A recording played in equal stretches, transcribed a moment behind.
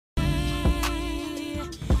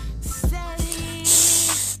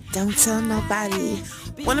Don't tell nobody.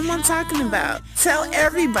 What am I talking about? Tell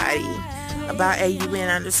everybody about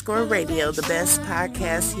AUN_radio, the best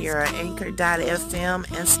podcast here on Anchor.fm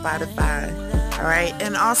and Spotify. All right.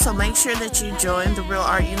 And also make sure that you join the Real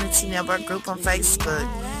Art Unity Network group on Facebook.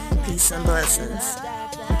 Peace and blessings.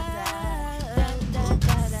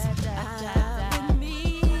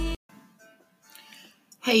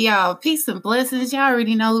 Hey y'all, peace and blessings. Y'all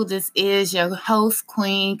already know who this is. Your host,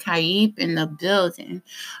 Queen Kaib, in the building.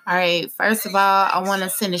 All right, first of all, I want to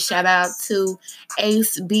send a shout out to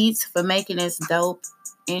Ace Beats for making this dope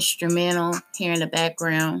instrumental here in the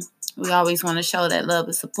background. We always want to show that love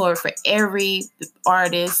and support for every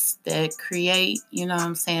artist that create, you know what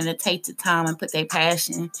I'm saying, that take the time and put their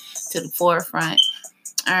passion to the forefront.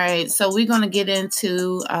 All right, so we're going to get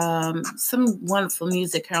into some wonderful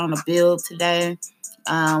music here on the build today.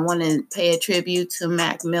 I want to pay a tribute to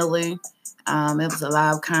Mac Miller. It was a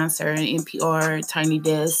live concert in NPR, Tiny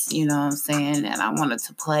Desk, you know what I'm saying, and I wanted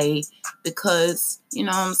to play because, you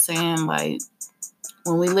know what I'm saying, like,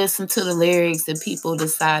 when we listen to the lyrics that people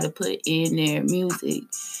decide to put in their music,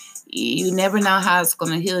 you never know how it's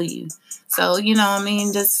going to heal you. So, you know what I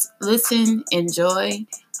mean, just listen, enjoy.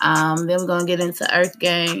 Then we're going to get into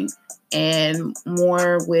Earthgang and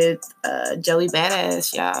more with Joey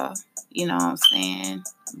BadA, y'all. You know what I'm saying?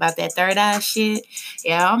 About that third eye shit.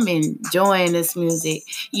 Yeah, I'm enjoying this music.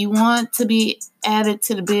 You want to be added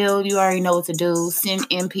to the build, you already know what to do. Send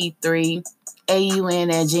MP3,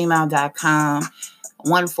 AUN@gmail.com.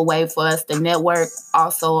 Wonderful way for us to network.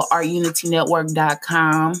 Also,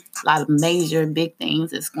 OurUnityNetwork.com. A lot of major big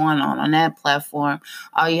things that's going on that platform.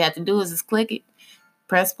 All you have to do is just click it,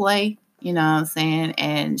 press play, you know what I'm saying,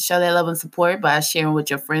 and show that love and support by sharing with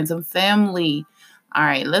your friends and family. All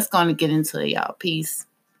right, let's go and get into it, y'all. Peace.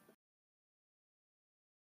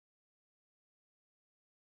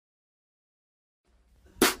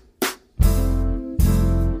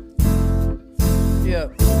 Yeah,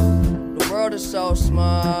 the world is so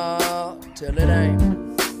small till it ain't.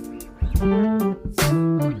 I'm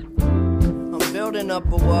building up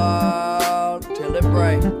a wall till it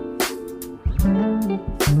break.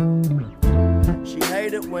 She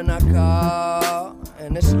hate it when I call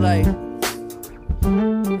and it's late.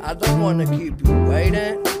 I don't wanna keep you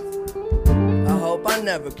waiting. I hope I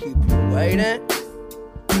never keep you waiting.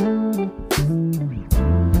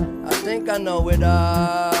 I think I know it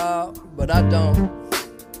all, but I don't.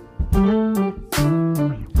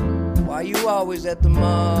 Why you always at the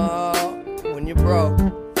mall when you're broke?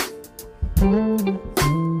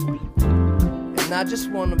 And I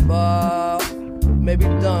just wanna ball, maybe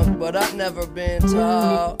dunk, but I've never been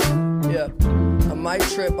tall. Yeah, I might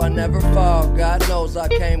trip, I never fall. God knows I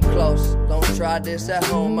came close. Don't try this at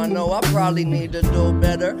home. I know I probably need to do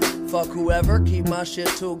better. Fuck whoever, keep my shit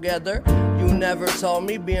together. You never told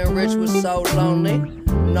me being rich was so lonely.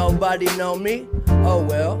 Nobody know me. Oh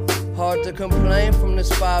well, hard to complain from this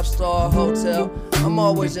 5-star hotel. I'm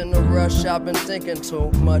always in a rush, I've been thinking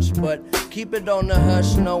too much, but keep it on the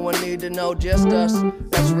hush. No one need to know, just us.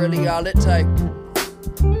 That's really all it takes.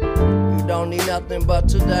 You don't need nothing but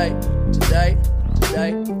today, today,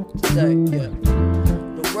 today, today, yeah.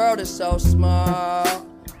 The world is so small,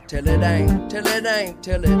 till it ain't, till it ain't,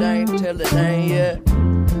 till it ain't, till it ain't, yeah.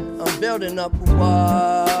 I'm building up a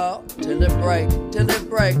wall, till it break, till it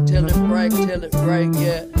break, till it break, till it break,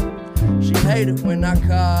 yeah. She hate it when I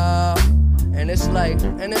call, and it's late,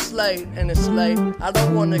 and it's late, and it's late. I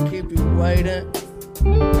don't wanna keep you waiting.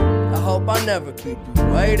 I hope I never keep you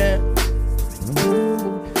waiting.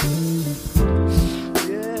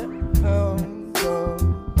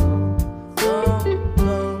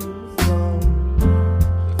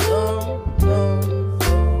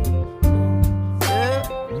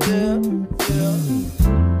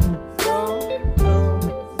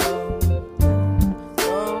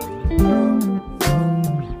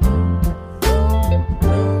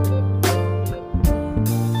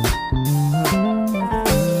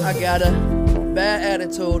 Got a bad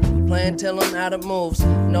attitude, playing till I'm out of moves.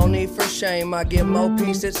 No need for shame, I get more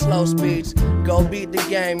peace at slow speeds. Go beat the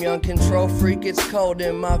game, young control freak, it's cold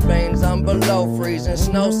in my veins. I'm below freezing,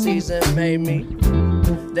 snow season made me.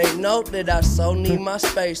 They know that I so need my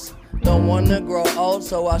space. Don't wanna grow old,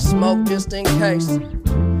 so I smoke just in case.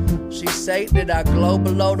 She say that I glow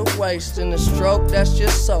below the waist. In the stroke, that's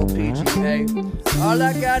just so PGA. All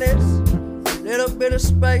I got is little bit of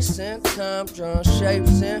space and time, drawing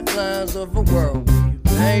shapes and lines of a world we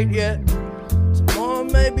made yet. Tomorrow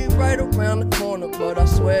may be right around the corner, but I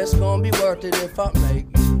swear it's gonna be worth it if I make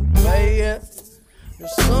you wait yet.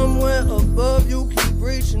 There's somewhere above you, keep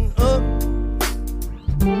reaching up.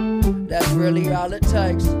 That's really all it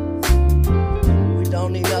takes. We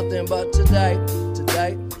don't need nothing but today,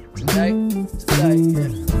 today, today, today, yeah.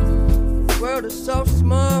 The world is so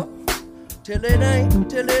small, till it ain't,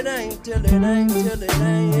 till it ain't, till it ain't, till it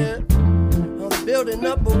ain't, yeah. I'm building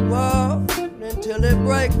up a wall, until it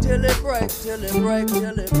break, till it break, till it break,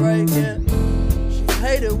 till it break, yeah. She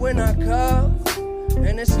hate it when I call,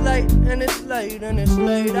 and it's late, and it's late, and it's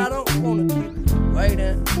late. I don't wanna keep you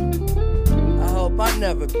waiting. I hope I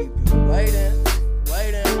never keep you waiting,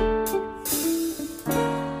 waiting.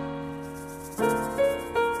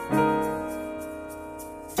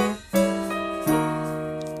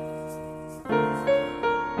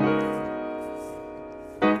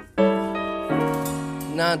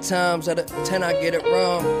 9 times out of 10 I get it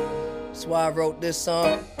wrong. That's why I wrote this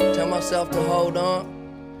song. Tell myself to hold on.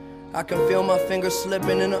 I can feel my fingers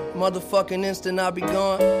slipping in a motherfucking instant I'll be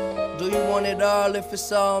gone. Do you want it all if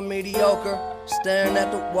it's all mediocre? Staring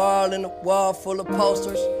at the wall and the wall full of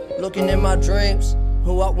posters. Looking in my dreams,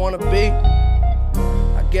 who I wanna be.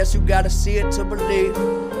 I guess you gotta see it to believe.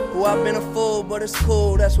 Who I've been a fool, but it's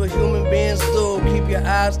cool, that's what human beings do. Keep your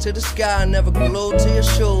eyes to the sky, never glued to your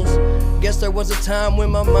shoes. Guess there was a time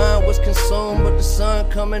when my mind was consumed, but the sun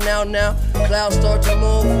coming out now, clouds start to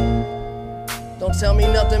move. Don't tell me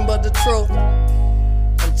nothing but the truth.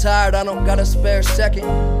 I'm tired, I don't got a spare second.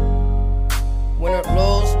 Win or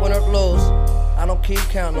lose, win or lose. I don't keep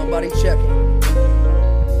count, nobody checking.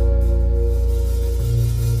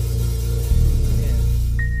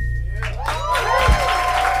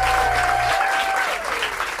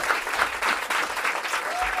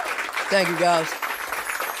 Thank you, guys.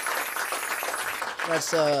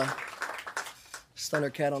 That's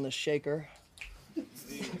Thundercat on the shaker.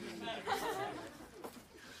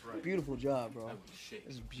 Beautiful job, bro.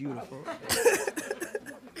 It's beautiful.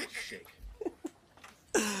 Shake.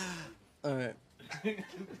 All right.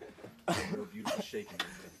 Real beautiful shaking.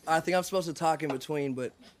 I think I'm supposed to talk in between,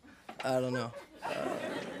 but I don't know.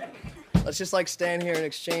 Let's just like stand here and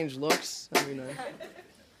exchange looks. I mean,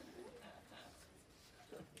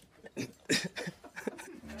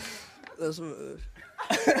 that's what.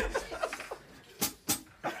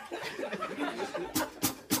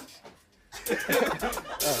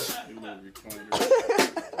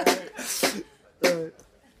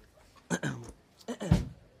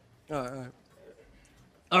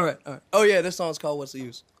 All right. Oh yeah, this song's called "What's the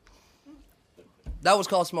Use." That was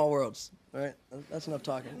called "Small Worlds." All right, that's enough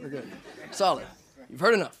talking. We're good. Solid. You've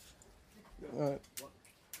heard enough. All right.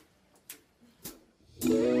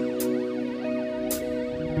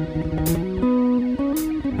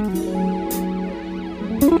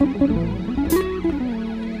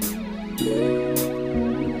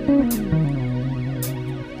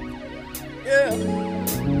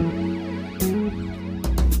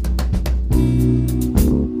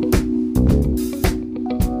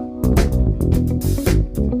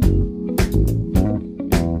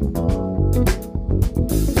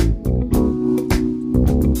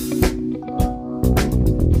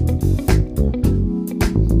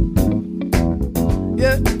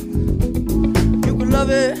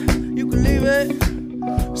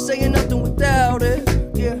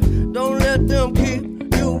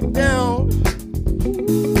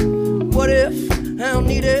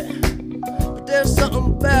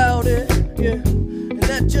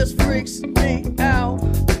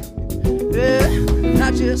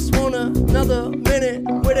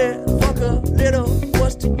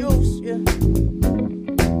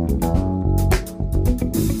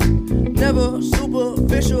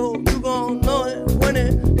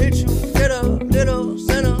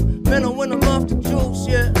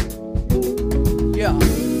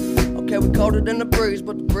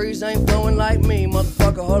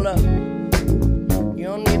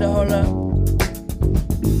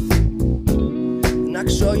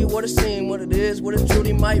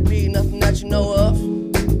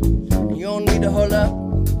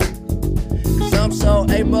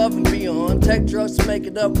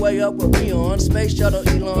 Up, way up, we'll be on Space Shuttle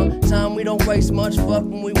Elon. Time we don't waste much. Fuck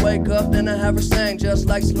when we wake up, then I have her sang just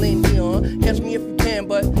like Celine Dion. Catch me if you can,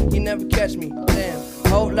 but you never catch me. Damn,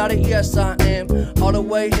 whole lot of yes I am. All the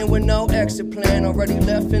way in with no exit plan. Already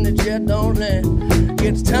left in the jet, don't land.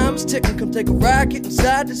 Yeah, the time is ticking. Come take a ride, get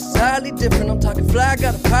inside. This is highly different. I'm talking fly,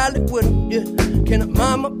 got a pilot with him. Yeah, cannot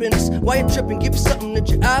mind my business. Why you tripping? Give you something that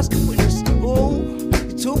your eyes can witness. Ooh,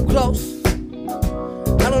 you're too close.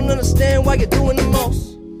 I don't understand why you're doing the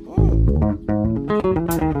most.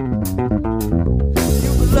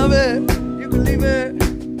 You can love it, you can leave it.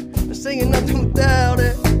 They're saying nothing without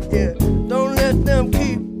it. Yeah, don't let them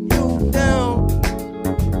keep you down.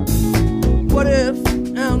 What if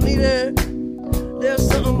I don't need it? There's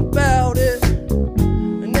something about it,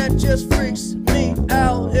 and that just freaks me out.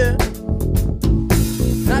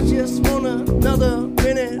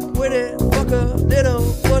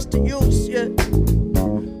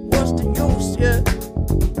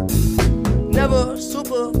 Never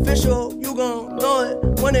superficial, you gon' know it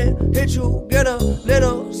when it hit you. Get a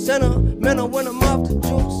little sentimental when I'm off the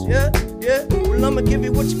juice. Yeah. Well, I'ma give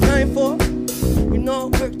you what you came for. You know,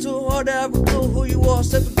 work too hard to have a clue who you are.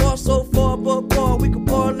 Set the bar so far, but boy, we could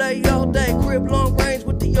parlay all day. Crib long range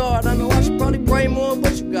with the yard. I know I should probably pray more,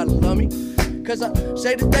 but you gotta love me. Cause I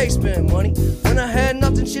say that they spend money. When I had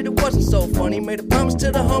nothing, shit, it wasn't so funny. Made a promise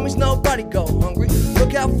to the homies, nobody go hungry.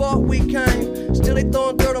 Look how far we came. Still they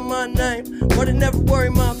throwing dirt on my name, but it never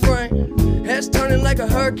worried my brain. Heads turning like a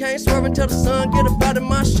hurricane, swerving till the sun get up out of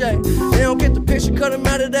my shade. They don't get the picture, cut them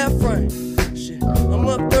out of that frame. Shit, I'm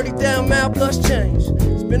up 30,000 miles plus change.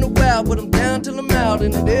 It's been a while, but I'm down till I'm out.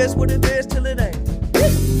 And it is what it is till it ain't.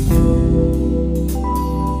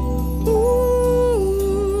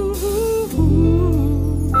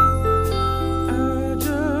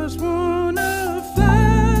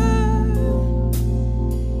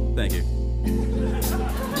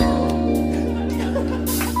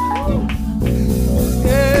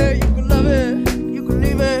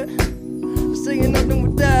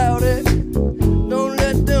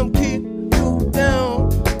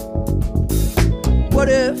 What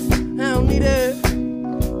if I don't need it?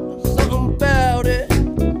 Something about it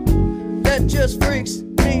that just freaks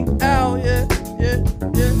me out, yeah.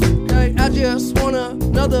 Okay, I just want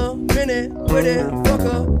another minute with it. Fuck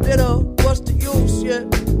a little, what's the use, yeah?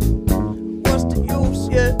 What's the use,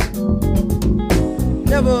 yeah?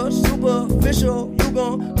 Never superficial, you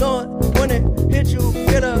gon' know it when it hit you.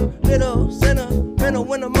 Get a little sentimental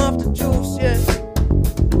when I'm off the juice, yeah.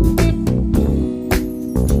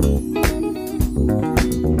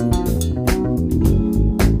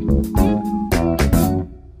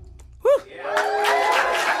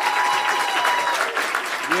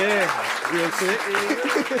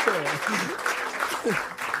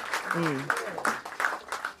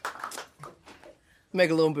 Make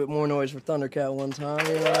a little bit more noise for Thundercat one time.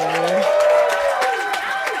 You know what I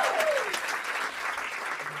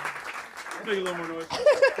mean? Make a little more noise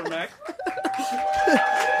for Mac.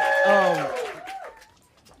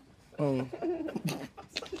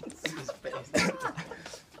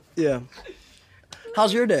 Yeah.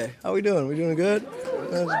 How's your day? How we doing? We doing good?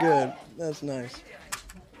 That's good. That's nice.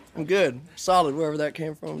 I'm good. Solid, wherever that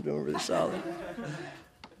came from. I'm doing really solid.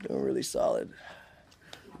 Doing really solid.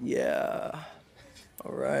 Yeah.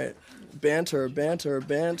 All right. Banter.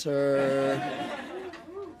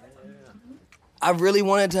 I really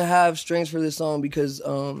wanted to have strings for this song because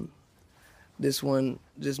this one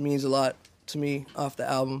just means a lot to me off the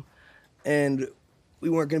album. And we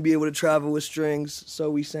weren't going to be able to travel with strings, so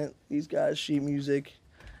we sent these guys sheet music.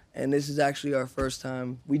 And this is actually our first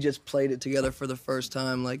time. We just played it together for the first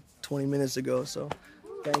time like 20 minutes ago, so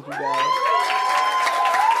thank you guys.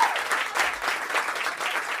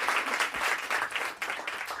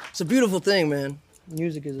 It's a beautiful thing, man.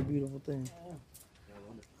 Music is a beautiful thing.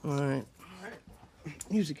 All right.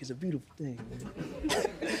 Music is a beautiful thing, man.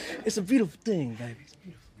 It's a beautiful thing, baby.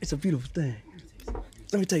 It's a beautiful thing.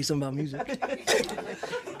 Let me tell you something about music.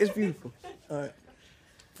 It's beautiful. All right.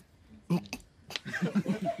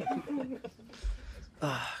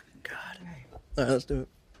 Oh, God. All right, let's do it.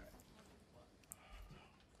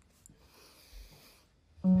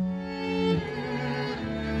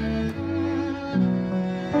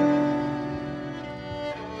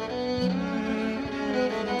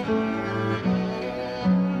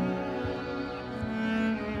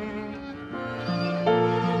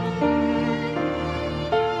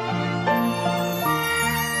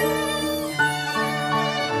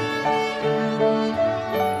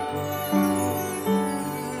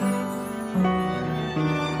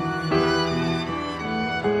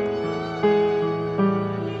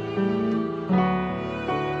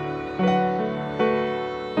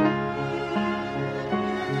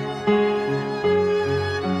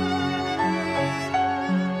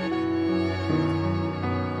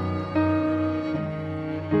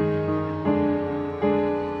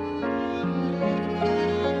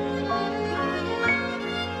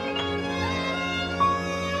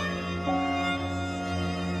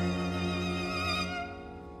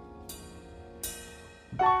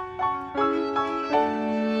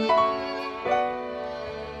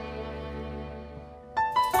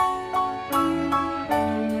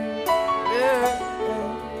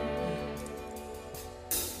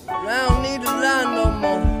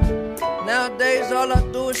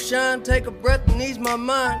 Shine, take a breath and ease my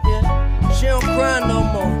mind, yeah. She don't cry no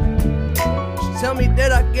more. She tell me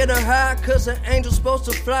that I get her high, cause an angel's supposed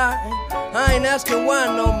to fly. And I ain't asking why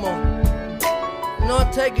no more. No,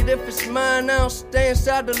 I take it if it's mine, I don't stay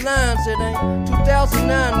inside the lines. It ain't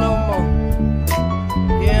 2009 no more.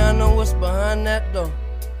 Yeah, I know what's behind that door.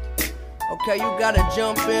 Okay, you gotta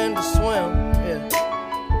jump in to swim, yeah.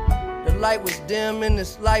 The light was dim in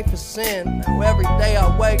this life of sin. Now every day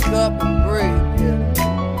I wake up and breathe,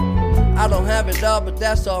 yeah. I don't have it all, but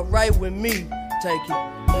that's alright with me. Take it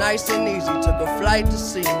nice and easy, took a flight to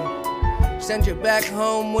see me. Send you back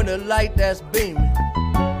home with a light that's beaming.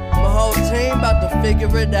 My whole team about to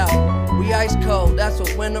figure it out. We ice cold, that's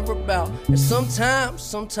what winter about. And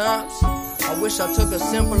sometimes, I wish I took a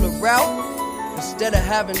simpler route. Instead of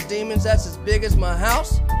having demons that's as big as my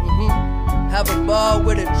house. Have a ball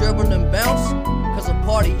with it, dribble and bounce. Cause a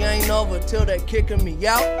party ain't over till they kicking me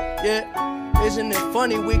out, yeah. Isn't it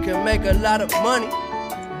funny we can make a lot of money,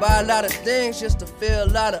 buy a lot of things just to feel a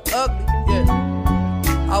lot of ugly, yeah.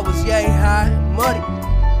 I was yay high and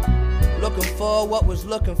muddy, looking for what was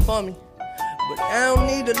looking for me. But I don't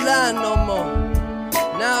need to lie no more.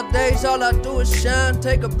 Nowadays all I do is shine,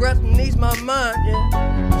 take a breath and ease my mind,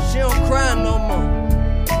 yeah. She don't cry no more.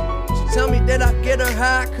 She tell me that I get her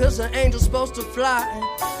high, cause an angel's supposed to fly.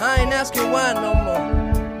 I ain't asking why no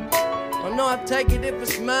more. I know I take it if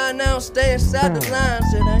it's mine, I don't stay inside the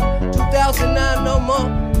lines. It ain't 2009 no more.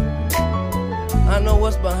 I know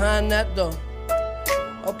what's behind that door.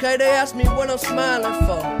 Okay, they ask me what I'm smiling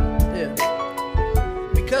for, yeah.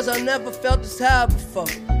 Because I never felt this high before.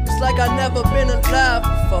 It's like I never been alive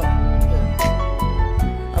before,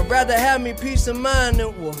 yeah. I'd rather have me peace of mind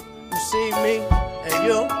than war. You see me and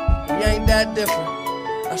you, we ain't that different.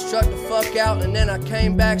 I struck the fuck out and then I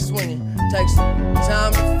came back swinging. Takes some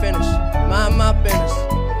time to finish, mind my business.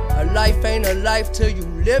 A life ain't a life till you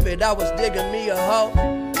live it. I was digging me a hole,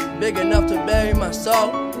 big enough to bury my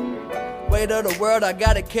soul. Weight of the world, I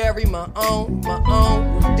gotta carry my own.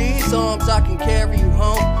 With these arms, I can carry you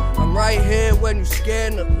home. I'm right here when you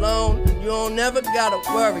scared and alone. And you don't never gotta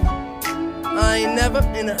worry. I ain't never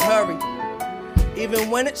in a hurry. Even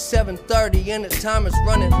when it's 7:30 and the time is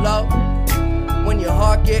running low. When your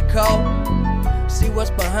heart get cold, see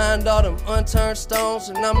what's behind all them unturned stones.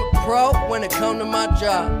 And I'm a pro when it come to my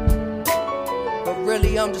job. But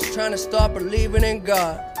really, I'm just trying to start believing in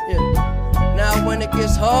God, yeah. Now when it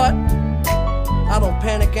gets hard, I don't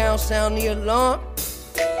panic, I don't sound the alarm.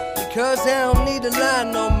 Because I don't need to lie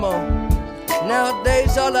no more.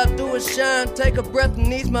 Nowadays all I do is shine, take a breath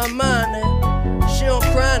and ease my mind. And she don't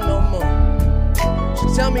cry no more.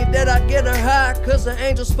 She tell me that I get her high, cause an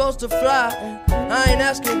angel's supposed to fly. And I ain't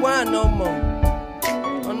asking why no more.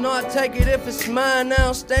 I know I take it if it's mine, I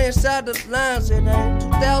don't stay inside the lines. It ain't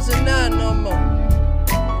 2009 no more.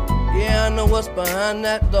 Yeah, I know what's behind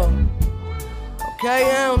that door.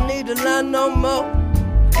 Okay, I don't need to lie no more.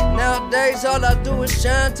 Nowadays all I do is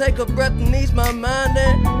shine, take a breath and ease my mind.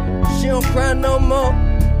 And she don't cry no more.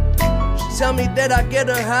 She tell me that I get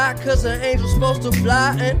her high, cause an angel's supposed to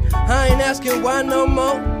fly. And I ain't asking why no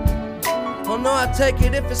more. Oh no, I take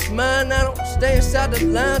it if it's mine, I don't stay inside the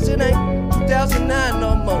lines. It ain't 2009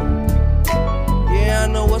 no more. Yeah, I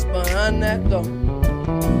know what's behind that door.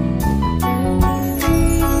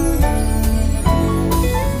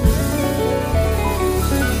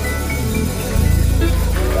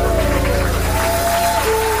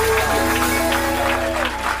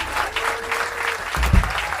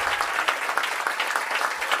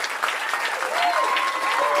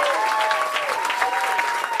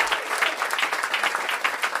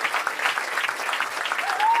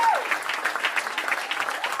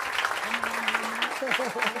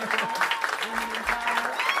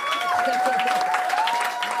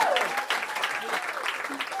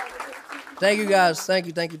 Thank you guys. Thank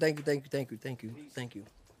you.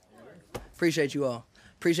 Appreciate you all.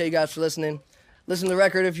 Appreciate you guys for listening. Listen to the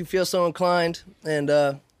record if you feel so inclined, and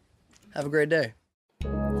have a great day.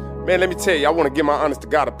 Man, let me tell you, I want to give my honest to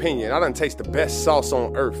God opinion. I done taste the best sauce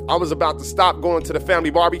on earth. I was about to stop going to the family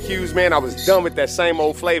barbecues, man. I was done with that same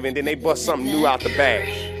old flavor, and then they bust something new out the bag.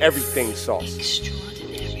 Everything sauce.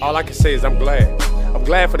 All I can say is I'm glad. I'm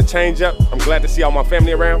glad for the change up. I'm glad to see all my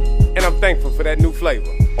family around, and I'm thankful for that new flavor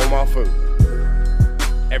on my food.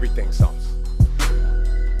 Everything sauce.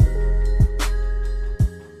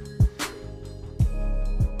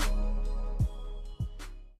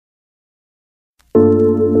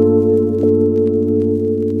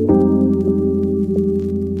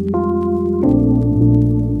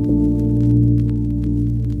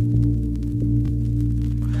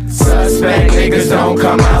 Suspect niggas don't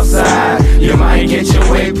come outside. You might get your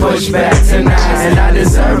wig pushed back tonight, and I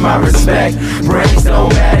deserve my respect. Brains don't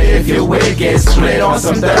matter if your wig gets split on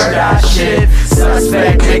some third eye shit.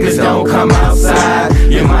 Suspect niggas don't come outside.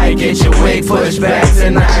 You might get your wig pushed back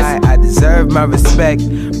tonight. I deserve my respect.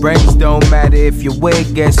 Brains don't matter if your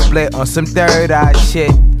wig gets split on some third eye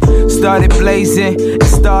shit. Started blazing and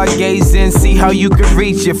stargazing, see how you can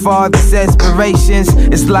reach your father's aspirations.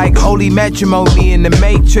 It's like holy matrimony in the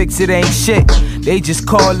Matrix, it ain't shit. They just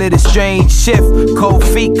call it a strange shift. Cold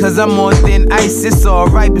feet cause I'm on thin ice. It's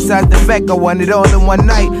alright besides the fact I want it all in one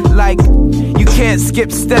night. Like, you can't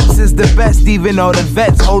skip steps is the best. Even all the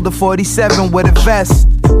vets hold a 47 with a vest.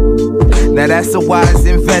 Now that's a wise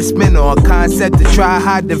investment or a concept to try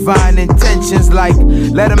hide divine intentions. Like,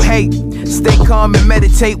 let them hate. Stay calm and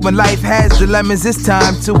meditate when life has dilemmas. It's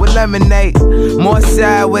time to eliminate. More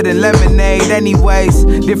sour than lemonade. Anyways,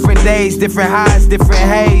 different days, different highs, different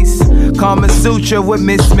haze. Kama Sutra with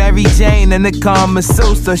Miss Mary Jane and the Kama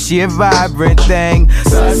Sutra, she a vibrant thing.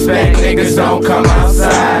 Suspect niggas don't come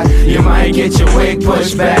outside. You might get your wig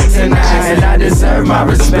pushed back tonight, and I deserve my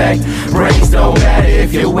respect. Brains don't matter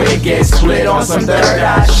if your wig gets split on some third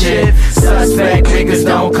eye shit. Suspect niggas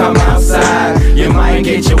don't come outside. You might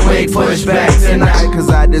get your wig pushed back tonight, cause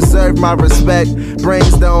I deserve my respect.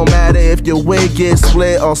 Brains don't matter if your wig gets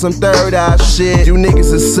split on some third eye shit. You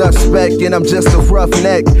niggas is suspect and I'm just a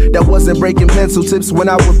roughneck that wasn't breaking pencil tips when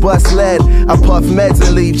I would bust lead. I puff meds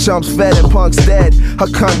and leave chumps fed and punks dead. Her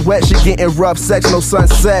cunt wet, she getting rough sex, no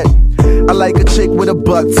sunset. I like a chick with a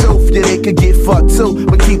buck tooth, yeah, they could get fucked too,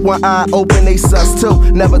 but keep one eye open, they sus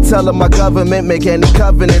too. Never tell them my government make any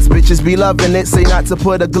covenants, bitches be loving it. Say not to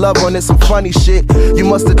put a glove on it, some funny shit. You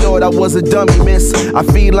must have thought I was a dummy, miss. I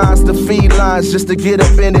feed lines to feed lines just to get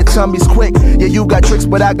up in it, tummies quick. Yeah, you got tricks,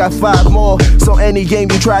 but I got 5 more. So any game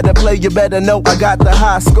you try to play, you better know I got the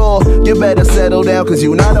high score. You better settle down, cause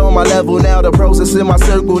you not on my level now. The process in my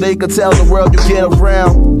circle, they could tell the world you get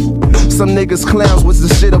around. Some niggas clowns, what's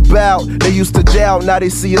the shit about? They used to doubt, now they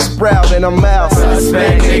see a sprout and I'm out.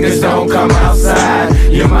 Suspect niggas don't come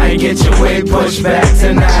outside. You might get your wig pushed back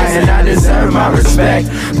tonight, and I deserve my respect.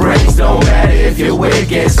 Brains don't matter if your wig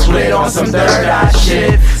gets split on some third eye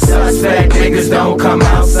shit. Suspect niggas don't come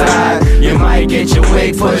outside. You might get your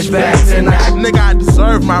wig pushed back tonight. Nigga, I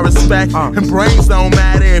deserve my respect. And brains don't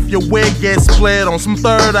matter if your wig gets split on some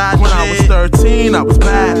third eye shit. When I was 13, I was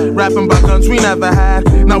bad, rapping about guns we never had.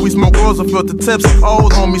 Now we smoke rolls of filter tips.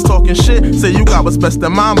 Old homies talking shit. Say you got what's best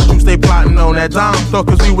in mind, but you stay plotting on that dime. Thought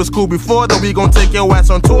cause we was cool before that we gon' take your ass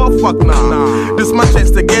on tour? Fuck nah. This my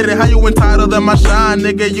chance to get it. How you entitled to my shine,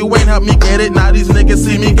 nigga? You ain't help me get it. Now these niggas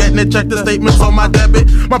see me getting it. Check the statements on my debit.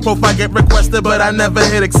 My profile get requested, but I never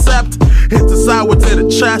hit accept. Hit the sideward to the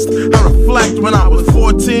chest. I reflect when I was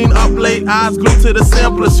 14. Up late, eyes glued to the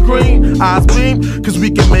sampler screen. Eyes beam, cause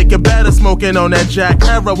we can make it better. Smoking on that Jack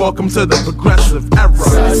era. Welcome to the progressive era.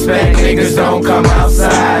 Suspect niggas don't come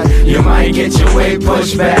outside. You might get your wig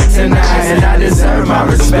pushed back tonight, and I deserve my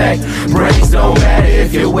respect. Brains don't matter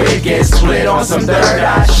if your wig gets split on some third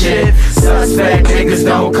eye shit. Suspect niggas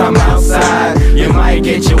don't come outside. You might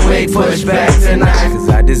get your wig pushed back tonight, cause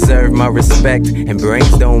I deserve my respect. And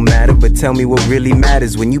brains don't matter, but tell me what really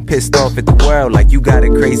matters when you pissed off at the world like you got a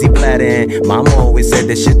crazy platter. And mama always said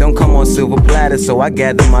that shit don't come on silver platter. So I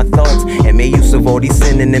gather my thoughts and made use of all these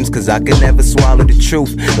synonyms, cause I could never swallow the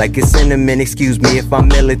truth like it's cinnamon. Excuse me if I'm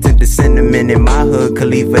militant, the cinnamon in my hood could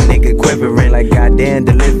leave a nigga quivering. Like goddamn,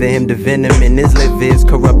 deliver him the venom in his liver is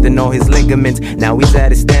corrupting all his ligaments. Now he's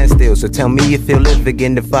at a standstill, so tell me if he'll live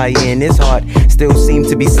again. The fire in his heart still seem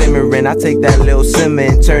to be simmering. I take that little simmer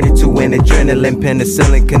and turn it to an adrenaline.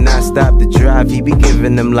 Penicillin cannot stop the drive. He be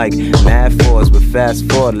giving them like mad fours, but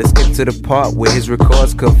fast forward, let's get to the part where his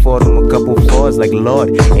records could afford him a couple floors. Like Lord,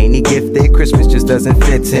 ain't he gifted? Christmas just doesn't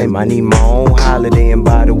fit him. I need my own holiday, and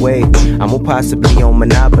by the way, I'm possibly on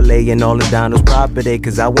Monopoly and all of Donald's property,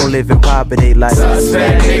 cause I won't live in poverty like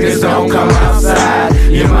suspect niggas don't come outside.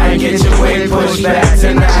 You might get your wig pushed back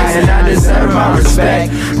tonight, and I deserve my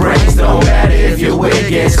respect. Brains don't matter if your wig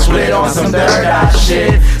gets split on some third eye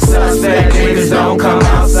shit. Suspect niggas don't come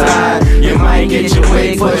outside. You might get your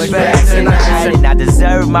wig pushed back tonight, and I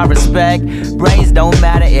deserve my respect. Brains don't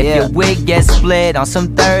matter if your wig gets split on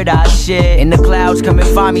some third eye shit. In the clouds, come and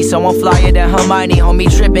find me, someone flyer than Hermione.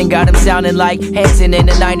 Homie tripping, got him sounding like Hanson in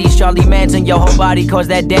the 90s. Charlie Manson, your whole body caused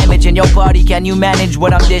that damage in your party. Can you manage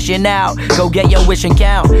what I'm dishing out? Go get your wish and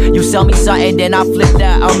count. You sell me something, then I flip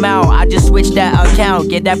that amount. I just switch that account,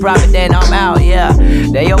 get that profit, then I'm out, yeah.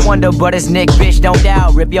 They a wonder, but it's Nick, bitch, don't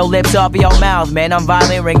doubt. Rip your lips off your mouth, man, I'm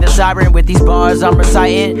violent. Ring the siren with these bars I'm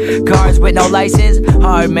reciting. Cars with no license,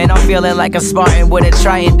 hard, man, I'm feeling like a Spartan with a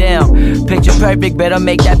trying down. Picture perfect, better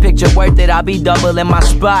make that picture worth it. I'll be doubling my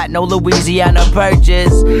spot, no Louisiana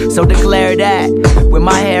purchase. So declare that, with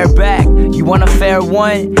my hair back. You want a fair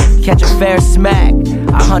one? catch a fair smack.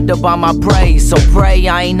 I hunt up on my prey, so pray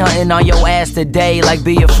I ain't hunting on your ass today, like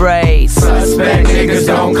be afraid. Suspect niggas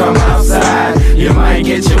don't come outside. You might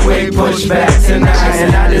get your wig pushed back tonight,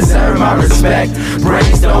 and I deserve my respect.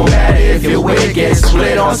 Brains don't matter if your wig gets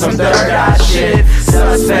split on some third eye shit.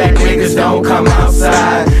 Suspect niggas don't come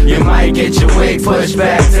outside. You might get your wig pushed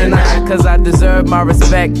back tonight, cause I deserve my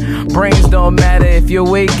respect. Brains don't matter if your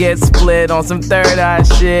wig gets split on some third eye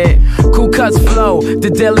shit. Cool cuts flow, the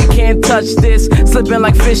deli can't touch this. Slipping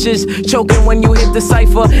like fishes, choking when you hit the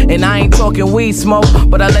cipher. And I ain't talking weed smoke,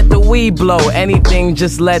 but I let the weed blow. Anything,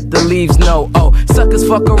 just let the leaves know. Oh, suckers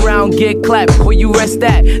fuck around, get clapped. Where you rest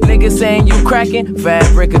at? Niggas saying you cracking?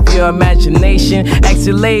 Fabric of your imagination. Ask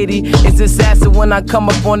your lady, it's assassin when I come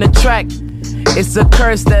up on the track. It's a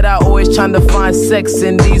curse that I always tryna find sex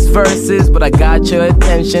in these verses, but I got your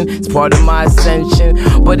attention, it's part of my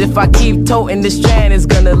ascension. But if I keep toting this strand, it's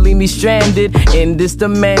gonna leave me stranded in this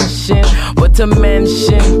dimension. But to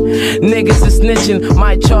mention, niggas is snitching,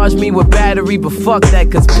 might charge me with battery, but fuck that,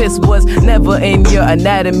 cause piss was never in your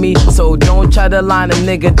anatomy. So don't try to line a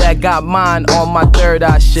nigga that got mine on my third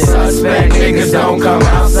eye shit. Suspect niggas don't come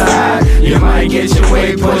outside. You might get your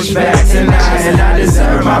wig pushed back tonight, and I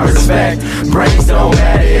deserve my respect. Brains don't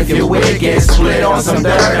matter if your wig gets split on some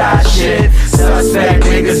third eye shit. Suspect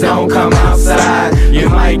niggas don't come outside. You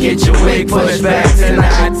might get your wig pushed back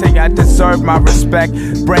tonight. I think I deserve my respect.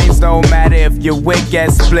 Brains don't matter if your wig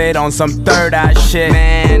gets split on some third eye shit.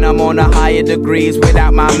 Man, I'm on the higher degrees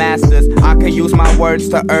without my masters. I can use my words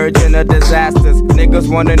to urge in the disasters.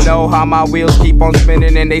 Niggas wanna know how my wheels keep on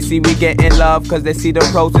spinning, and they see we getting love, cause they see the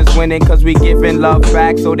pros is winning, cause we giving love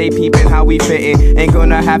back, so they peeping how we fitting. Ain't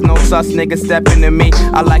gonna have no sus niggas stepping to me.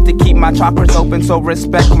 I like to keep my choppers open, so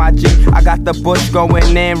respect my G. I got the bush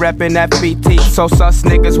going in, reppin' FBT. So sus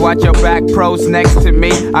niggas, watch your back, pros next to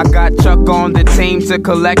me. I got Chuck on the team to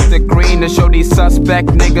collect the green, to show these suspect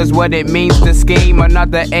niggas what it means to scheme.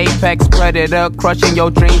 Another apex predator crushing your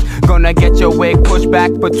dreams. Gonna get your wig pushed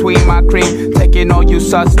back between my cream. Taking all you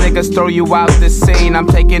sus niggas, throw you out the scene. I'm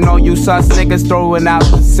taking all you sus niggas, throwing out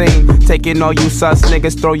the scene. Taking all you sus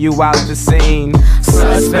niggas, throw you out the scene.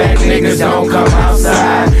 Suspect niggas don't come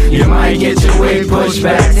outside. You might get your wig pushed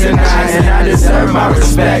back tonight, and I deserve my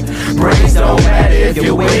respect. Brains don't matter if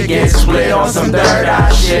your wig gets split on some third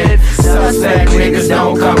eye shit. Suspect niggas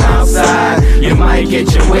don't come outside. You might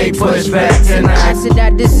get your wig pushed back tonight. I said I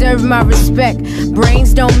deserve my respect.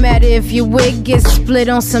 Brains don't matter if your wig gets split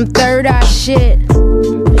on some third eye shit.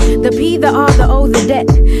 The P, the R, the O, the debt.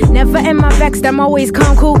 Never am I vexed, I'm always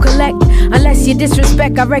calm, cool, collect. Unless you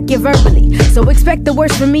disrespect, I wreck you verbally. So expect the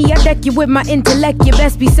worst from me, I deck you with my intellect. You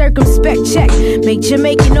best be circumspect, check. Make sure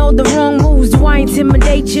making all the wrong moves. Do I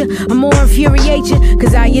intimidate you? Or more infuriate you?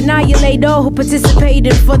 Cause I annihilate all who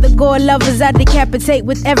participated. For the gore lovers, I decapitate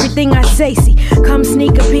with everything I say. See, come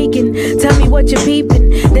sneak a peeking, tell me what you're peeping.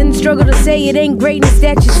 Then struggle to say it ain't greatness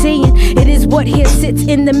that you're seeing. It is what here sits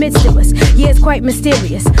in the midst of us. Yeah, it's quite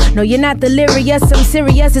mysterious. No, you're not delirious, I'm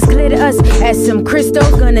serious, it's clear to us. As some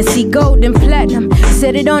crystals, gonna see gold and platinum.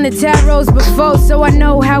 Said it on the tarots before, so I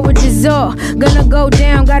know how it is all gonna go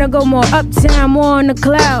down. Gotta go more uptown, more on the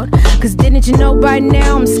cloud. Cause didn't you know by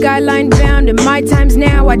now, I'm skyline bound. In my times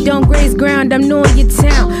now, I don't graze ground, I'm new in your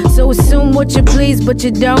town. So assume what you please, but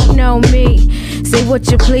you don't know me. Say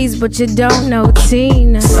what you please, but you don't know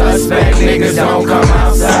Tina. Suspect niggas don't come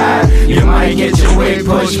outside. You might get your wig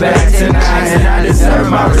pushed back tonight, and I deserve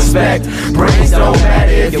my respect. Brains don't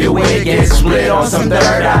matter if your wig gets split on some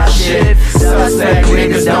third eye shit. Suspect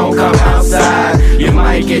niggas don't come outside. You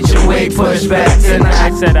might get your wig pushed back tonight. I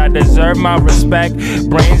said I deserve my respect.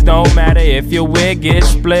 Brains don't matter if your wig gets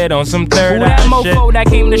split on some third eye shit. Who that mofo that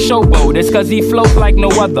came to showboat? It's cause he floats like no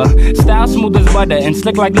other. Style smooth as butter and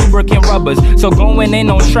slick like lubricant rubbers. So going in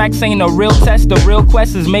on tracks ain't a real test. The real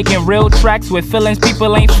quest is making real tracks with feelings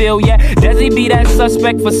people ain't feel yet. Does he be that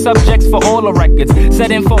suspect for subjects for all the records?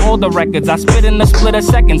 Setting for all the records. I spit in a split of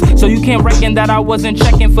seconds. So you can't reckon that I wasn't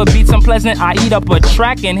checking for beats unpleasant. I eat up a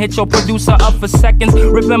track and hit your producer up for seconds.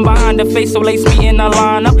 Ripping behind the face, so lace me in a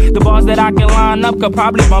lineup. The bars that I can line up could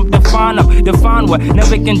probably bump the fine up. Define what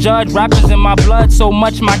never can judge. Rappers in my blood, so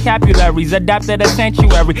much my vocabulary's adapted a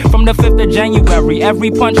sanctuary. From the 5th of January, every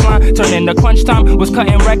punchline turned into crunch time. Was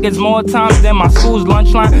cutting records more times than my school's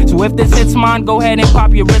lunchline. So if this hits mine, go ahead and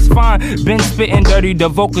pop your wrist fine. Been spitting dirty, the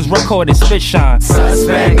vocals recorded, spit shine.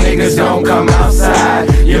 Suspect niggas don't come outside.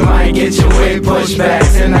 You might get your wig pushed back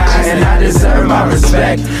tonight, and I deserve my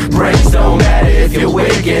respect. Brains don't matter if your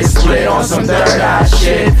wig gets split on some third eye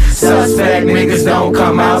shit. Suspect niggas don't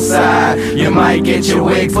come outside. You might get your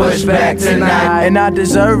wig pushed back tonight. And I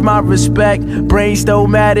deserve my respect. Brains don't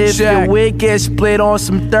matter if your wig gets split on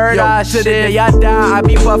some third eye shit. To the day I die, I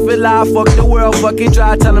be puffin' live. Fuck the world, fucking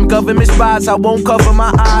dry. Tell them government spies, I won't cover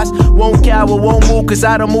my eyes. Won't cower, won't move, cause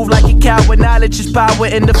I don't move like a coward. Knowledge is power,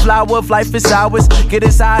 and the flower of life is ours. Get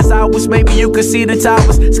as high as ours, maybe you can see the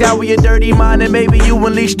towers. Scour your dirty mind, and maybe you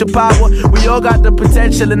unleash the power. We all got the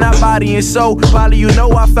potential in our body and soul. Probably you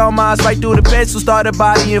know I found mine right through the pencil, started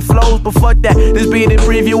bodying flows. But fuck that, this being a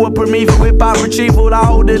preview of Prometheus with pop retrieval. I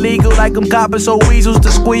hold illegal like I'm copping, so weasels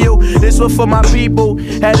to squeal. This one for my people,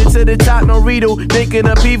 headed to the top, no riddle. Thinking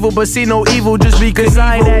of evil, but see no evil just because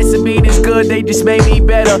I ain't asked to be this good, they just made me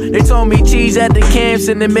better. They told me cheese at the camps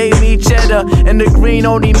and it made me cheddar. And the green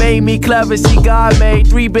only made me clever. See, God made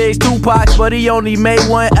 3 bigs, 2 pots, but he only made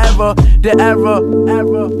one ever. The ever.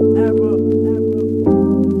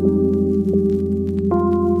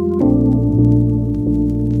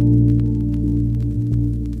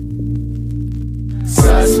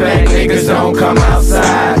 Suspect niggas don't come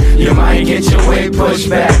outside. You might get your wig pushed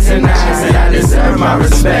back tonight. Said I deserve my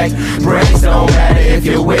respect. Brains don't matter if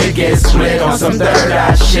your wig gets split on some third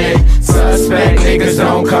eye shit. Suspect niggas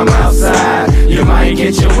don't come outside. You might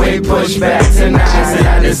get your wig pushed back tonight. Said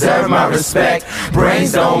I deserve my respect.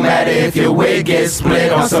 Brains don't matter if your wig gets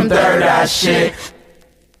split on some third eye shit.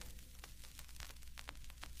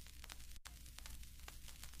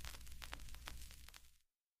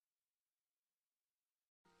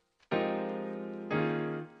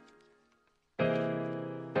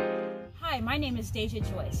 Hi, my name is Deja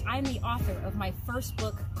Joyce. I'm the author of my first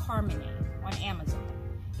book, Carmony, on Amazon.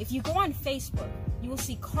 If you go on Facebook, you will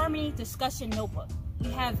see Carmony Discussion Notebook. We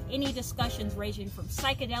have any discussions ranging from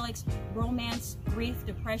psychedelics, romance, grief,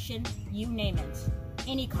 depression, you name it.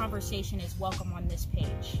 Any conversation is welcome on this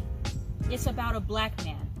page. It's about a black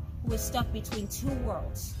man who is stuck between 2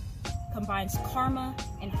 worlds, combines karma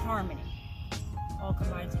and harmony, all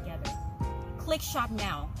combined together. Click shop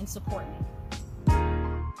now and support me.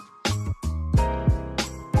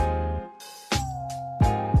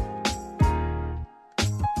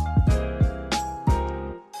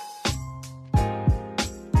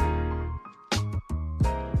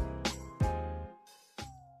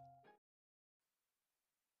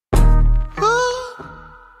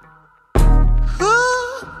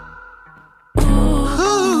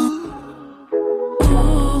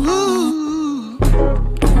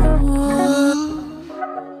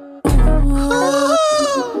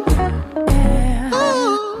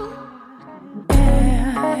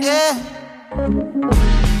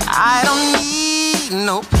 I don't need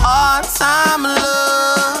no part-time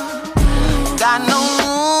love. Got no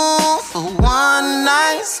room for one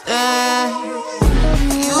night stand.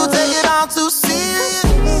 You take it all too serious.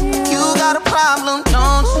 You got a problem,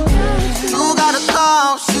 don't you? You got a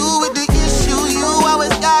cause, you with the issue. You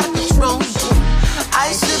always gotta control shit.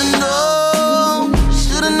 I should've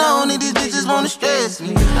known that these bitches wanna stress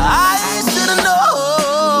me. I should've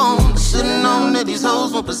known that these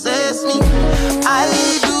hoes won't possess me. I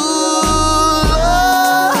do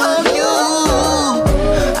love you.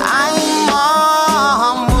 I'm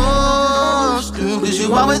almost through, cause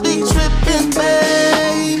you always be tripping,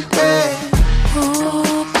 baby.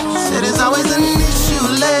 Said it's always an issue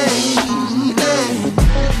lately.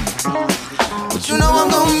 But you know I'm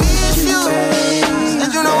gon' miss you.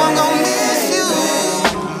 Said you know I'm gon' miss you.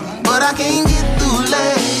 But I can't get through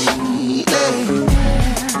lately.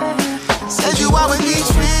 Said you always be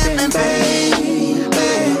tripping, baby.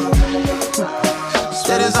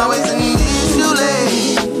 Said it's always an issue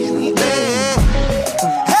lately.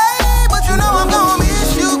 Hey, but you know I'm gonna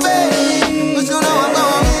miss you, babe. But you know I'm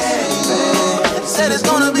gonna miss you. Said it's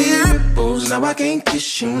gonna be ripples. Now I can't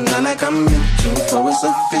kiss you, not like I'm meant to. So it's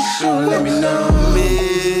official, let me know.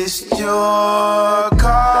 Missed your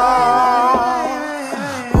call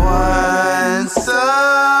once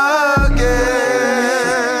again.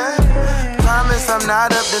 Promise I'm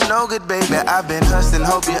not up to no good, baby. I've been hustling,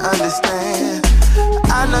 hope you understand.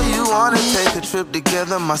 I know you wanna take a trip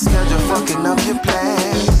together. My schedule fucking up your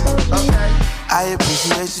plans. Okay. I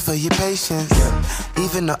appreciate you for your patience,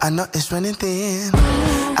 even though I know it's running thin.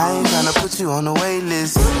 I ain't tryna put you on the wait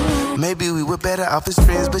list. Maybe we were better off as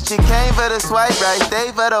friends, but you came for the swipe right,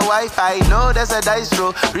 stay for the Wi-Fi. No, that's a dice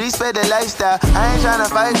roll. Respect the lifestyle. I ain't tryna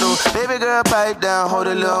fight though. Baby girl, pipe down, hold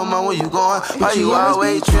a little more. Where you going? Why you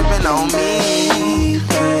always tripping on me?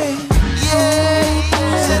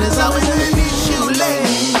 Yeah, said it's always an issue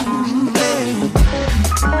lately.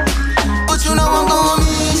 But you know I'm gonna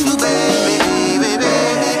miss you, baby.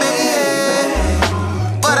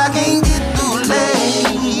 But I can't get through lately.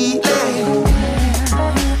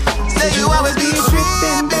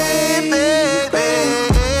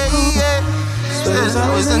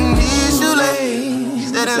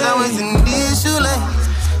 always in these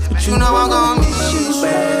shoelaces, but you know I'm gon' miss you,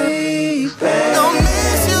 baby. Gon'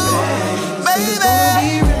 miss you, baby,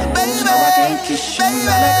 baby, baby.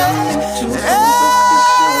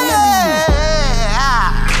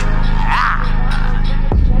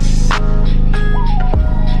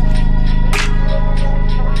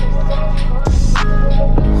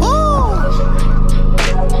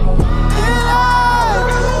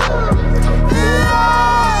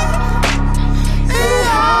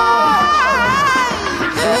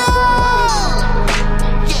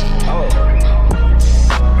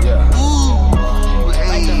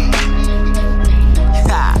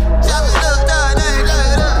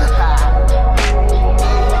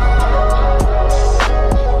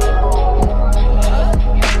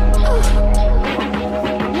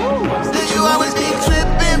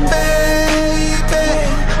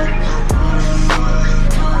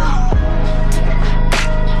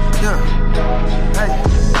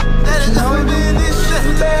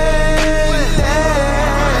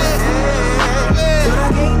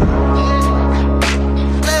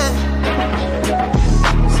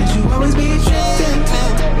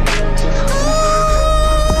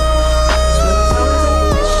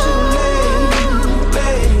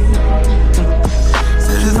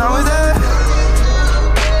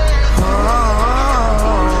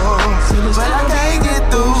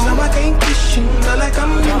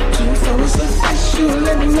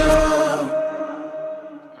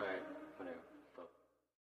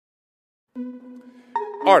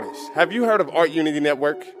 Artists, have you heard of Art Unity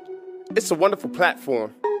Network? It's a wonderful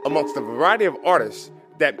platform amongst a variety of artists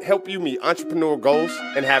that help you meet entrepreneurial goals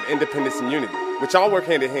and have independence and unity, which all work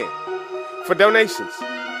hand in hand. For donations,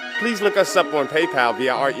 please look us up on PayPal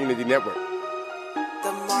via Art Unity Network.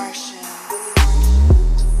 The Martian.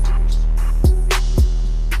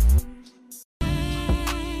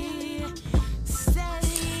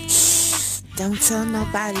 Don't tell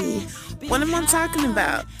nobody. What am I talking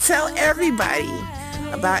about? Tell everybody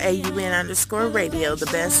about AUN_radio, the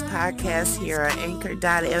best podcast here on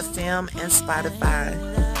Anchor.fm and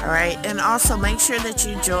Spotify. All right, and also make sure that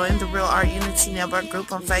you join the Real Art Unity Network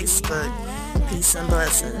group on Facebook. Peace and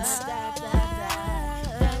blessings.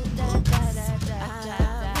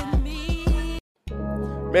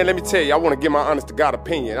 Man, let me tell you, I want to give my honest to God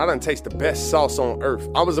opinion. I done taste the best sauce on earth.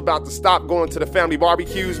 I was about to stop going to the family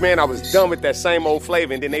barbecues, man. I was done with that same old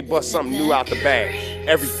flavor, and then they bust something new out the bag.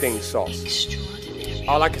 Everything sauce.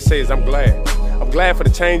 All I can say is I'm glad. I'm glad for the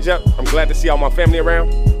change up. I'm glad to see all my family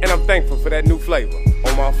around. And I'm thankful for that new flavor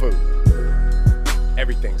on my food.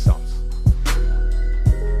 Everything sauce.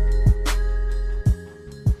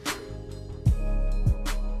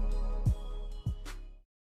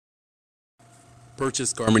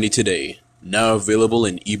 Purchase Harmony today. Now available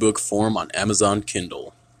in ebook form on Amazon Kindle.